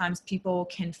sometimes people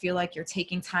can feel like you're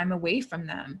taking time away from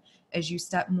them as you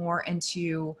step more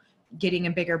into getting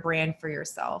a bigger brand for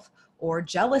yourself, or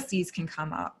jealousies can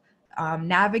come up.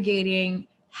 Navigating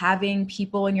having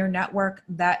people in your network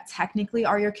that technically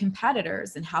are your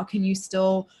competitors, and how can you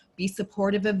still be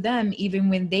supportive of them even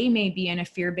when they may be in a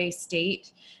fear-based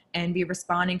state and be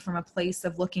responding from a place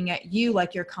of looking at you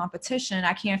like your competition.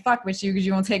 I can't fuck with you because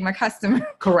you won't take my customer.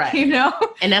 Correct. You know?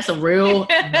 And that's a real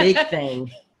big thing.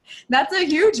 That's a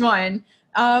huge one.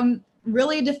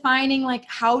 Really defining, like,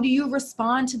 how do you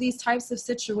respond to these types of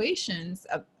situations?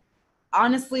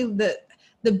 Honestly,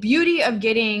 the beauty of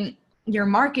getting your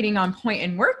marketing on point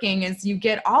and working is you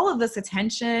get all of this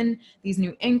attention, these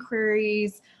new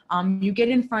inquiries, you get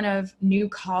in front of new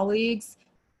colleagues,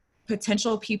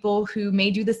 potential people who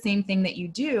may do the same thing that you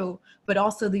do, but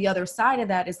also the other side of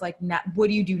that is like, what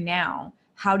do you do now?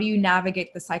 How do you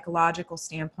navigate the psychological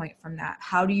standpoint from that?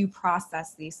 How do you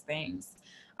process these things?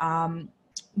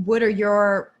 What are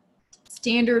your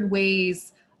standard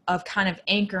ways of kind of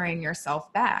anchoring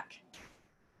yourself back?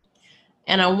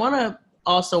 And I want to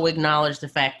also acknowledge the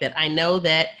fact that I know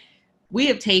that we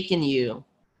have taken you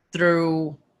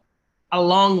through a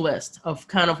long list of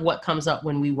kind of what comes up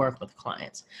when we work with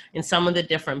clients and some of the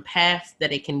different paths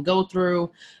that it can go through.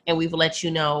 And we've let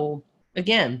you know,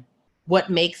 again, what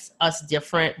makes us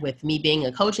different with me being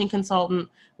a coaching consultant,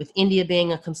 with India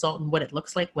being a consultant, what it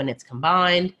looks like when it's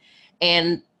combined.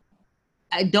 And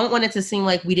I don't want it to seem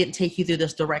like we didn't take you through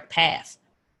this direct path.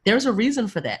 There's a reason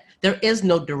for that. There is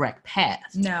no direct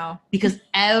path. No. Because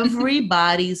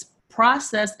everybody's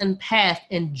process and path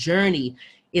and journey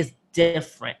is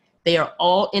different. They are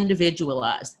all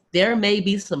individualized. There may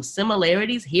be some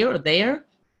similarities here or there,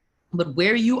 but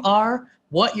where you are,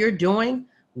 what you're doing,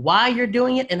 why you're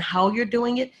doing it, and how you're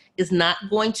doing it is not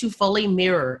going to fully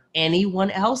mirror anyone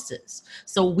else's.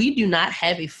 So we do not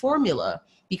have a formula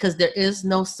because there is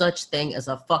no such thing as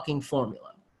a fucking formula.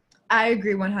 I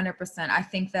agree 100%. I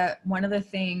think that one of the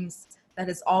things that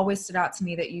has always stood out to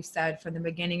me that you've said from the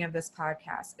beginning of this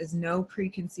podcast is no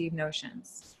preconceived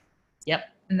notions. Yep.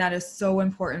 And that is so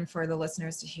important for the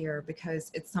listeners to hear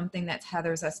because it's something that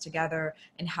tethers us together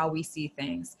in how we see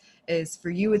things. Is for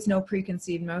you, it's no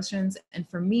preconceived notions. And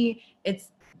for me,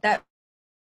 it's that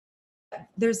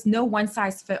there's no one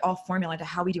size fit all formula to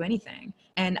how we do anything.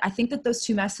 And I think that those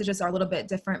two messages are a little bit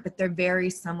different, but they're very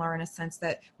similar in a sense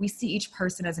that we see each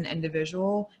person as an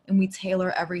individual and we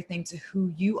tailor everything to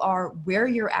who you are, where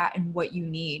you're at, and what you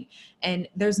need. And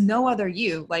there's no other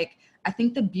you. Like, I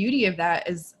think the beauty of that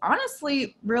is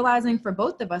honestly realizing for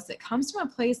both of us, it comes from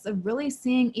a place of really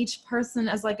seeing each person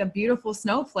as like a beautiful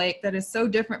snowflake that is so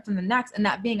different from the next, and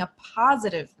that being a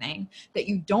positive thing, that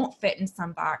you don't fit in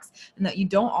some box and that you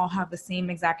don't all have the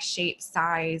same exact shape,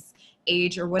 size,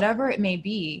 age, or whatever it may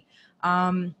be.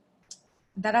 That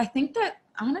I think that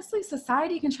honestly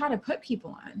society can try to put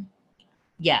people on.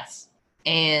 Yes.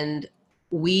 And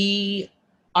we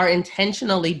are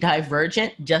intentionally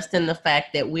divergent just in the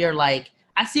fact that we are like,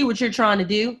 I see what you're trying to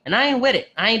do and I ain't with it.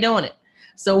 I ain't doing it.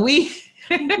 So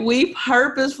we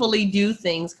purposefully do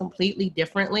things completely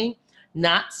differently,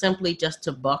 not simply just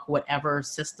to buck whatever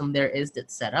system there is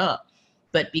that's set up,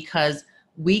 but because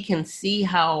we can see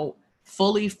how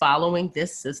fully following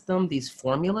this system, these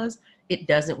formulas, it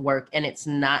doesn't work. And it's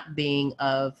not being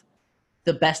of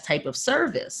the best type of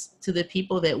service to the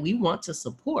people that we want to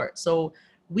support. So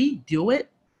we do it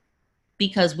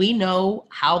because we know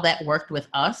how that worked with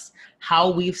us,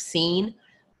 how we've seen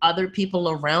other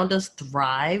people around us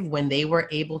thrive when they were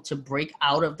able to break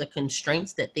out of the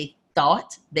constraints that they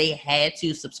thought they had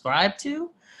to subscribe to.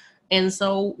 And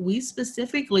so we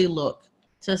specifically look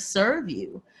to serve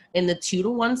you in the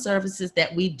 2-to-1 services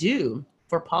that we do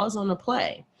for Pause on the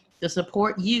Play, to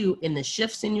support you in the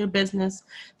shifts in your business,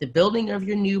 the building of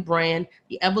your new brand,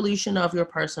 the evolution of your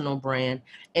personal brand,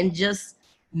 and just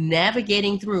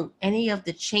navigating through any of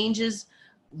the changes,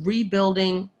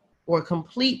 rebuilding, or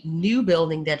complete new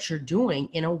building that you're doing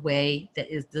in a way that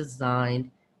is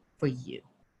designed for you.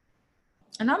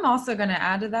 And I'm also going to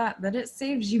add to that it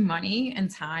saves you money and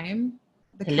time,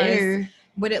 because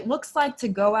what it looks like to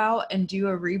go out and do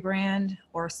a rebrand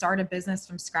or start a business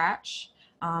from scratch,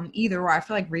 either or, I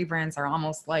feel like rebrands are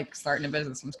almost like starting a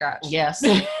business from scratch. Yes.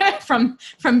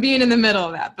 from being in the middle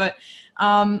of that. But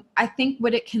I think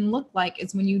what it can look like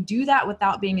is when you do that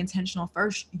without being intentional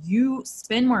first, you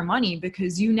spend more money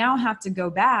because you now have to go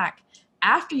back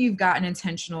after you've gotten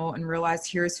intentional and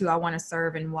realized here's who I want to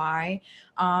serve and why.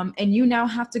 And you now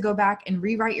have to go back and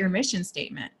rewrite your mission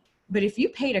statement. But if you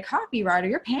paid a copywriter,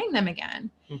 you're paying them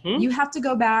again. Mm-hmm. You have to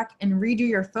go back and redo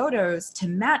your photos to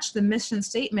match the mission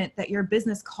statement that your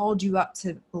business called you up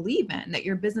to believe in, that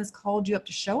your business called you up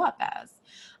to show up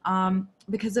as.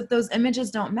 Because if those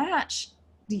images don't match,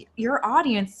 your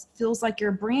audience feels like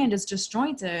your brand is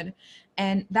disjointed,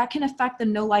 and that can affect the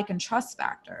know, like, and trust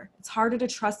factor. It's harder to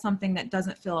trust something that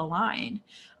doesn't feel aligned.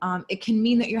 It can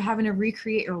mean that you're having to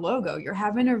recreate your logo. You're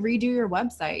having to redo your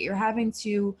website. You're having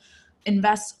to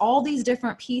invest all these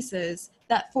different pieces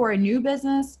that for a new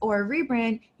business or a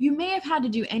rebrand, you may have had to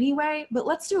do anyway, but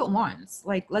let's do it once.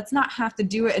 Like, let's not have to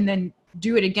do it and then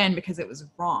do it again because it was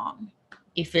wrong.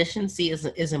 Efficiency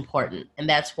is important. And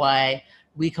that's why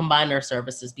we combined our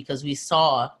services, because we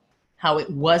saw how it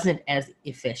wasn't as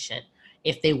efficient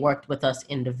if they worked with us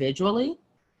individually,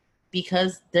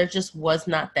 because there just was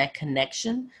not that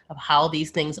connection of how these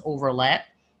things overlap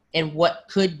and what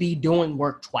could be doing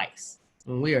work twice.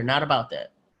 And we are not about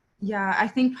that. Yeah, I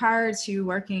think prior to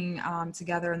working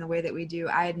together in the way that we do,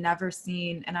 I had never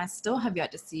seen, and I still have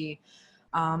yet to see,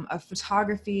 a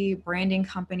photography, branding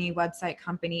company, website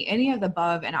company, any of the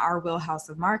above in our wheelhouse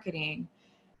of marketing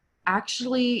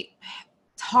actually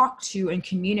talk to and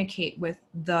communicate with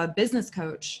the business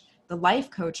coach, the life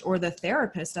coach, or the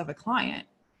therapist of a client.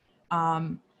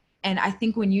 And I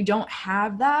think when you don't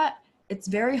have that, it's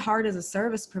very hard as a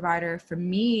service provider for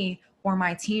me or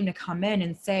my team to come in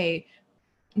and say,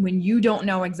 when you don't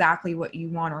know exactly what you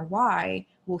want or why,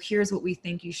 well, here's what we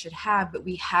think you should have, but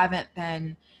we haven't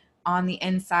been on the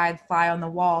inside, fly on the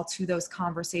wall to those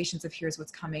conversations of here's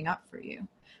what's coming up for you.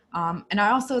 And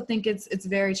I also think it's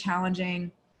very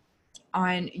challenging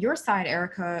on your side,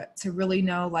 Erica, to really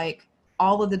know like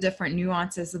all of the different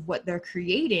nuances of what they're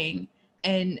creating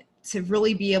and to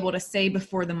really be able to say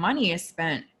before the money is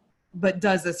spent, but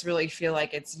does this really feel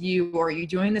like it's you, or are you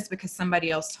doing this because somebody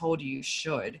else told you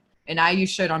should? And now you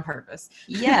should on purpose.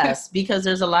 Yes, because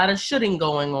there's a lot of shoulding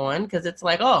going on, because it's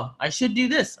like, oh, I should do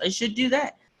this, I should do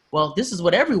that. Well, this is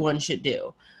what everyone should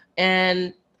do.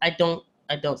 And I don't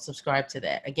subscribe to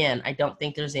that. Again, I don't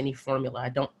think there's any formula. I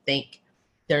don't think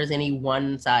there's any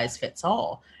one size fits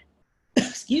all.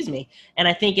 Excuse me. And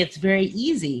I think it's very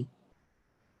easy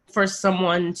for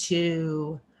someone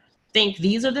to think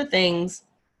these are the things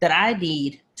that I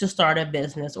need to start a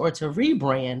business or to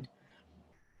rebrand.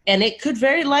 And it could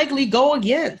very likely go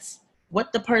against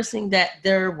what the person that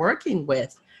they're working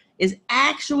with is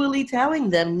actually telling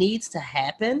them needs to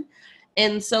happen.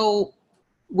 And so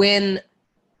when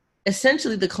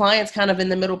essentially the client's kind of in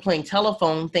the middle playing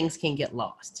telephone, things can get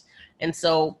lost. And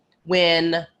so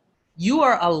when you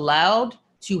are allowed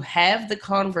to have the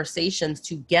conversations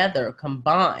together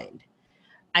combined,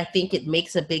 I think it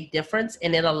makes a big difference,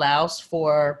 and it allows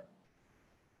for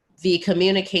the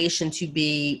communication to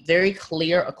be very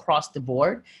clear across the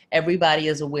board. Everybody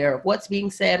is aware of what's being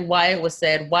said, why it was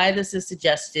said, why this is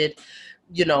suggested.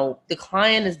 You know, the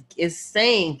client is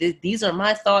saying, these are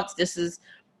my thoughts. This is,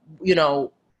 you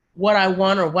know, what I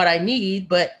want or what I need,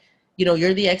 but you know,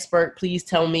 you're the expert. Please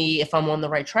tell me if I'm on the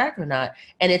right track or not.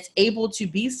 And it's able to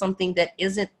be something that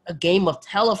isn't a game of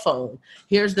telephone.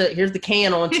 Here's the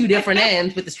can on two different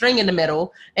ends with the string in the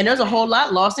middle, and there's a whole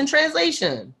lot lost in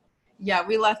translation. Yeah,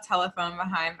 we left telephone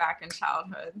behind back in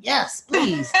childhood. Yes,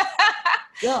 please.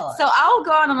 So I'll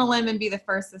go out on a limb and be the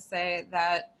first to say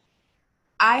that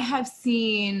I have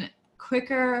seen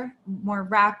quicker, more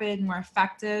rapid, more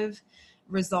effective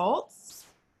results.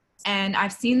 And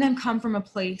I've seen them come from a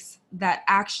place that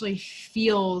actually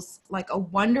feels like a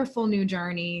wonderful new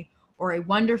journey or a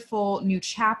wonderful new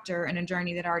chapter in a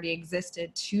journey that already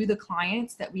existed to the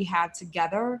clients that we had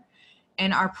together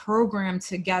and our program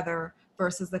together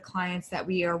versus the clients that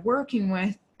we are working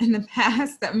with in the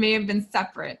past that may have been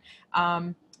separate.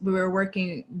 We were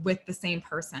working with the same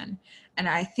person. And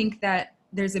I think that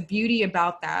there's a beauty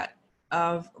about that,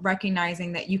 of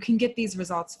recognizing that you can get these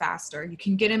results faster. You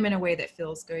can get them in a way that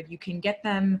feels good. You can get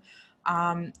them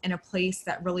in a place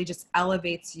that really just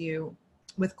elevates you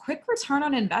with quick return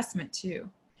on investment too.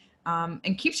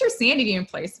 And keeps your sanity in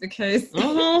place, because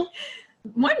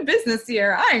one business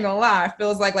year, I ain't gonna lie,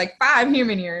 feels like 5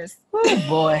 human years. Oh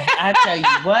boy, I tell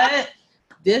you what,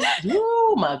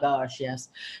 oh my gosh, yes.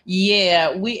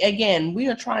 Yeah, we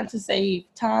are trying to save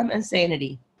time and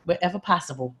sanity wherever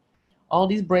possible. All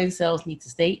these brain cells need to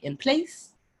stay in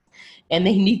place, and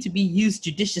they need to be used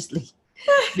judiciously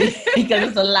because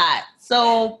it's a lot.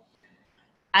 So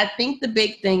I think the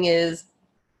big thing is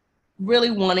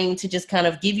really wanting to just kind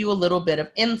of give you a little bit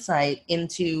of insight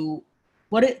into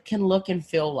what it can look and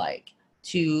feel like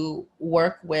to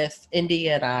work with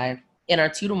India and I in our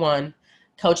 2-to-1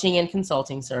 coaching and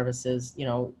consulting services. You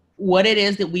know, what it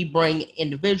is that we bring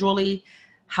individually,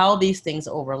 how these things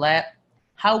overlap,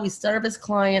 how we service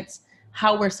clients,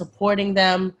 how we're supporting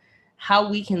them, how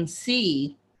we can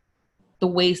see the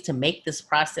ways to make this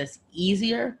process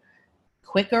easier,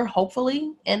 quicker,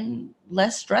 hopefully, and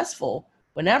less stressful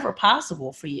whenever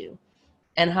possible for you,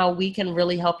 and how we can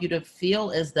really help you to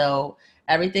feel as though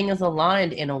everything is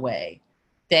aligned in a way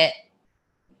that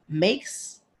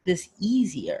makes this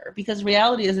easier. Because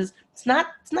reality is it's not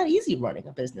easy running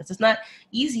a business. It's not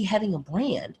easy having a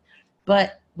brand,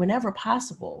 but whenever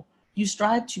possible, you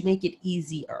strive to make it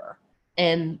easier.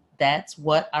 And that's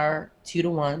what our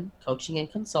 2-to-1 coaching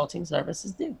and consulting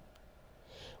services do.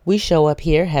 We show up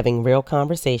here having real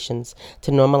conversations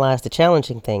to normalize the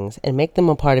challenging things and make them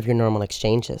a part of your normal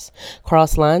exchanges,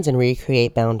 cross lines and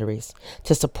recreate boundaries,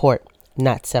 to support,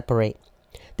 not separate.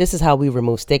 This is how we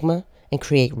remove stigma and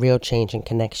create real change and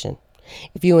connection.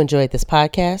 If you enjoyed this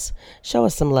podcast, show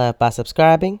us some love by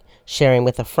subscribing, sharing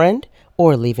with a friend,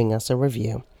 or leaving us a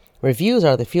review. Reviews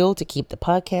are the fuel to keep the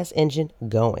podcast engine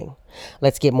going.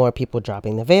 Let's get more people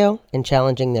dropping the veil and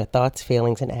challenging their thoughts,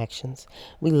 feelings, and actions.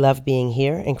 We love being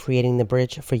here and creating the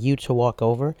bridge for you to walk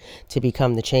over to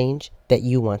become the change that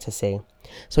you want to see.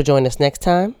 So join us next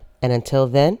time, and until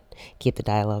then, keep the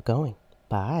dialogue going.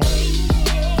 Bye.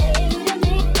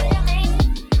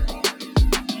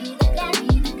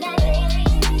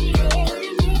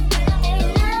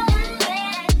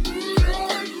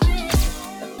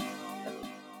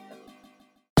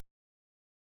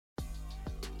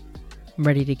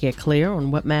 Ready to get clear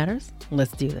on what matters?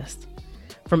 Let's do this.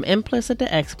 From Implicit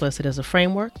to Explicit is a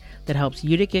framework that helps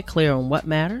you to get clear on what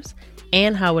matters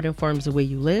and how it informs the way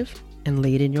you live and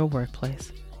lead in your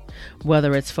workplace.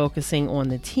 Whether it's focusing on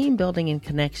the team building and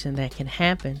connection that can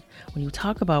happen when you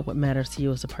talk about what matters to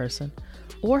you as a person,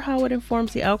 or how it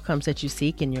informs the outcomes that you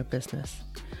seek in your business,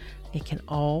 it can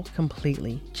all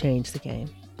completely change the game.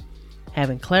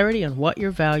 Having clarity on what your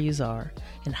values are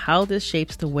and how this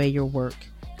shapes the way your work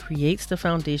creates the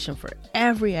foundation for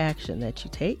every action that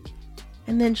you take,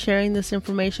 and then sharing this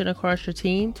information across your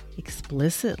team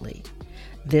explicitly.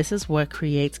 This is what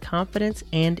creates confidence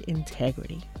and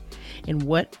integrity in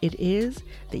what it is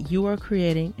that you are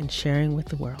creating and sharing with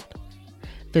the world.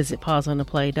 Visit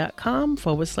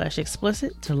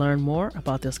pauseontheplay.com/explicit to learn more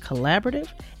about this collaborative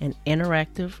and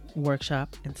interactive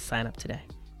workshop and sign up today.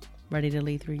 Ready to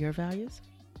lead through your values?